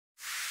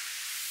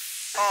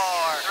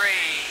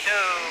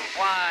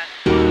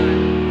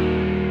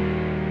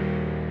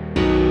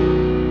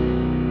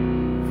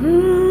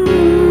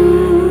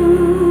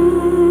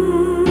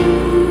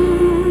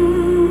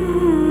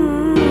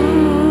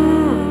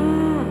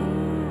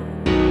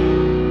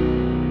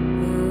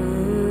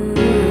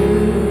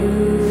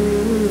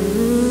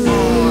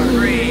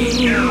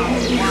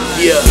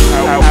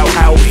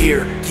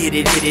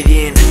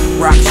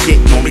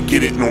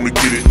down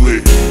to get it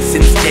lit.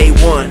 Since day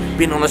one,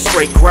 been on a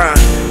straight grind.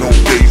 No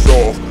days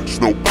off, it's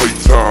no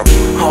playtime.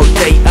 All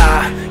day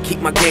I keep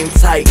my game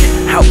tight.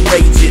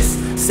 Outrageous,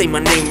 say my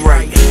name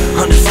right.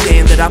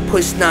 Understand that I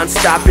push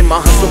non-stop and my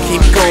hustle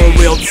keep going.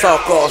 Real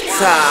talk all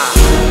time.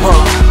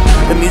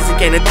 The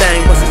music ain't a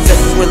thing, but success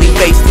is really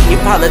based in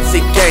your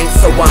politic game.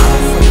 So I'm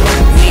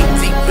knee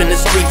deep in the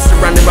streets,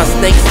 surrounded by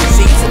snakes and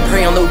cheats, and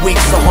prey on the weak.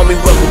 So homie,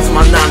 welcome to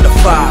my 9 to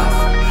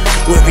 5.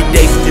 Where every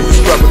day's a different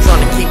struggle,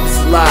 trying to keep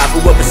us alive.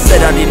 Whoever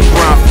said I didn't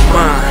grind for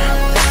mine,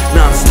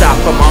 non-stop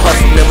on my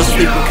hustle, never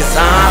sleeping, cause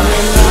I'm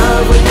in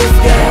love with this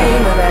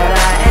game, that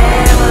I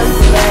am a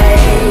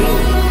slave.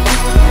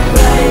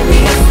 But in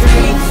these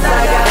streets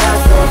I got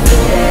hustle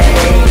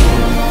today.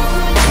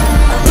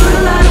 I put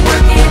a lot of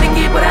work in to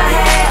get what I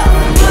have.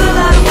 Put a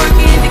lot of work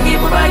in to get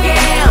what I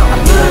am.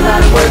 I put a lot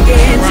of work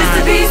in just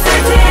to be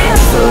certain.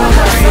 So I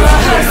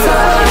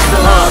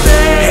hustle all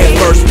day.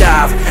 Head first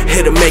dive,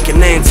 here to make a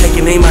name, take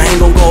a name, I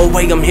ain't gon' go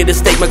away. I'm here to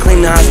stake my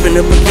claim. The odds been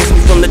up against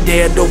me from the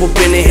day I dove up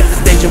in it. Hit the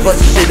stage and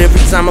bust the shit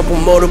every time I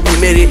promote or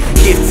permitted.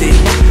 Gifted,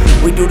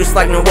 we do this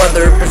like no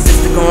other.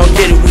 Persist to go and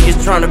get it, we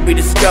just trying to be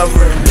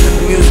discovered.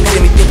 The music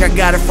made me think I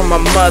got it from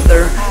my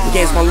mother. The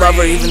game's my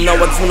lover, even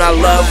though I do not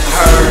love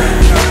her.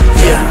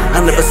 Yeah, I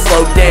never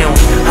slow down.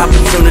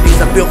 Opportunities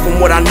I built from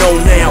what I know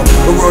now.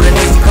 The road ain't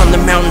easy, climb the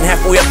mountain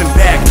halfway up and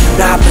back.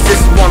 The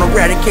opposition wanna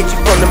eradicate you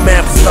from the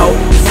map. So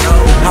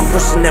I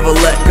push and never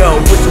let go.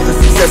 Wishing for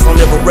success, I'll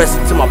never rest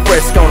until my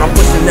breath's gone. I'm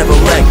pushing, never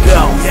let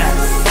go.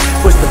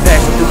 Push the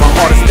passion through my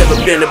heart, it's never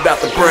been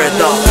about the bread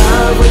though. I'm in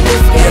love with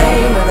this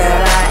game,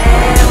 that I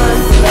am a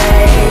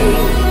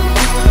slave.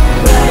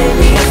 But in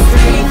these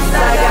streets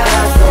I got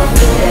hustle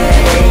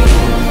today.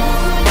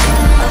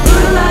 I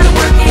put a lot of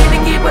work in to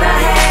get what I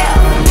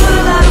have. Put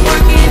a lot of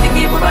work in to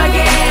get what I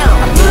am.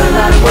 I put a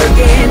lot of work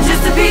in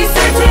just to be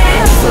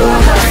certain. So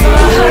I hustle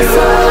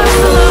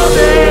all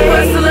day.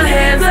 Hustling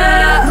hands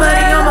up,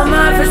 money on my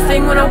mind first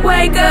thing when I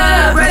wake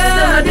up. Rest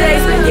of my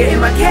days been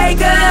getting my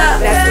cake up.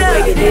 That's the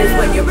way it is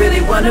when you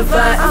really wanna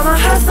fight. I'm a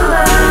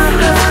hustler.